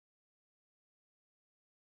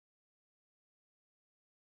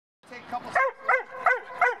couple steps.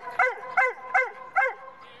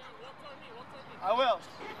 I will.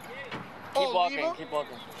 Keep walking, keep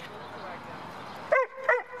walking.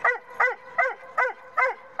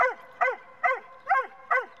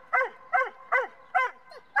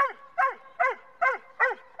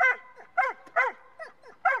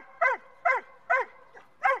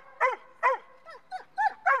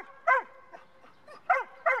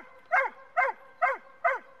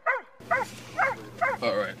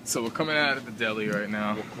 Alright, so we're coming out of the deli right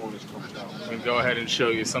now. I'm going to go ahead and show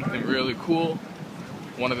you something really cool.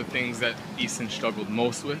 One of the things that Easton struggled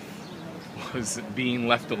most with was being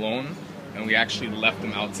left alone, and we actually left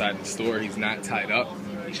him outside the store. He's not tied up.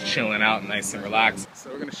 He's chilling out nice and relaxed. So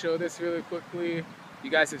we're going to show this really quickly. You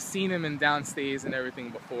guys have seen him in downstays and everything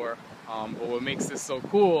before, but what makes this so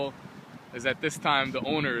cool is that this time the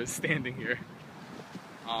owner is standing here,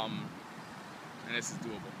 and this is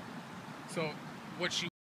doable. So what you